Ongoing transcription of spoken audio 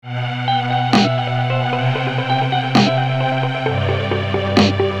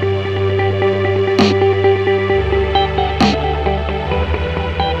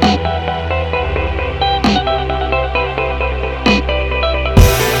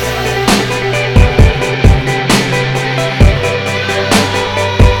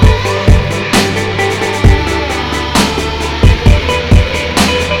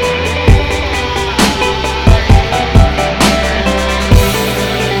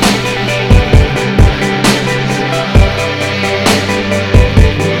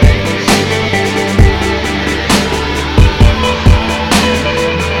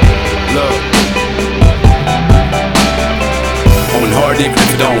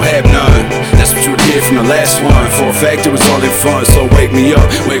don't have none. That's what you would hear from the last one. For a fact it was all in fun, so wake me up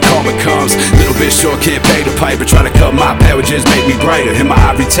when karma comes. Little bit short, can't pay the piper. Try to cut my power, just make me brighter. In my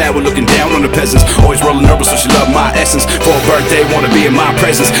ivory tower, looking down on the peasants. Always rolling nervous, so she love my essence. For a birthday, wanna be in my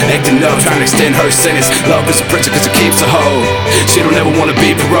presence. Acting up, trying to extend her sentence. Love is a prison cause it keeps a hold. She don't ever wanna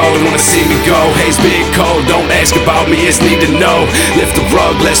be paroled, wanna see me go. Haze being cold, don't ask about me, it's need to know. Lift the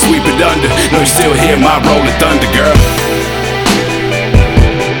rug, let's sweep it under. No, you still hear my rolling thunder, girl.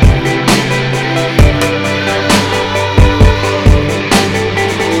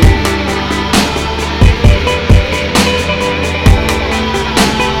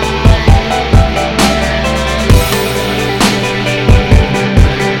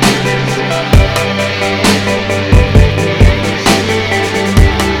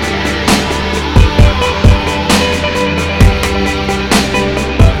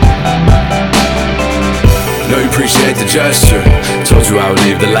 Know you appreciate the gesture. Told you I would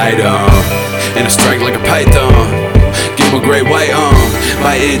leave the light on, and I strike like a python. Give him a great white arm.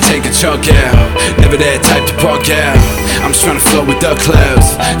 Bite in, take a chunk out. Never that type to park out. I'm just trying to float with the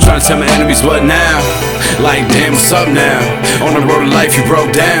clouds. Trying to tell my enemies what now. Like damn, what's up now? On the road of life you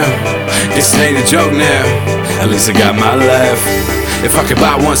broke down. Guess it ain't a joke now. At least I got my laugh. If I could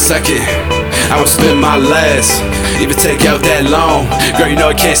buy 1 second, I would spend my last. Even take out that loan. Girl, you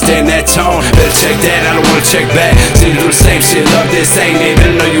know I can't stand that tone. Better check that, I don't wanna check back. See you do the same shit, love this, ain't it?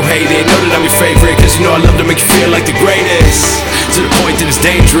 Better know you hate it, know that I'm your favorite. Cause you know I love to make you feel like the greatest. To the point that it's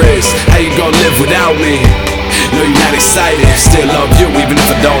dangerous. How you gonna live without me? Know you're not excited, still love you even if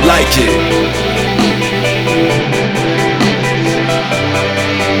I don't like it.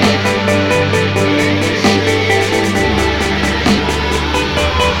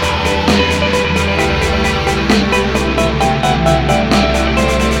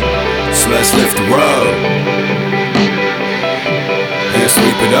 Let's lift the rug and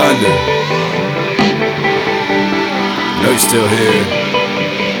sweep it under. Know you're still here.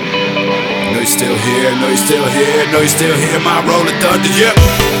 Know you're still here. Know you're still here. Know you're still here. My rolling thunder, yep.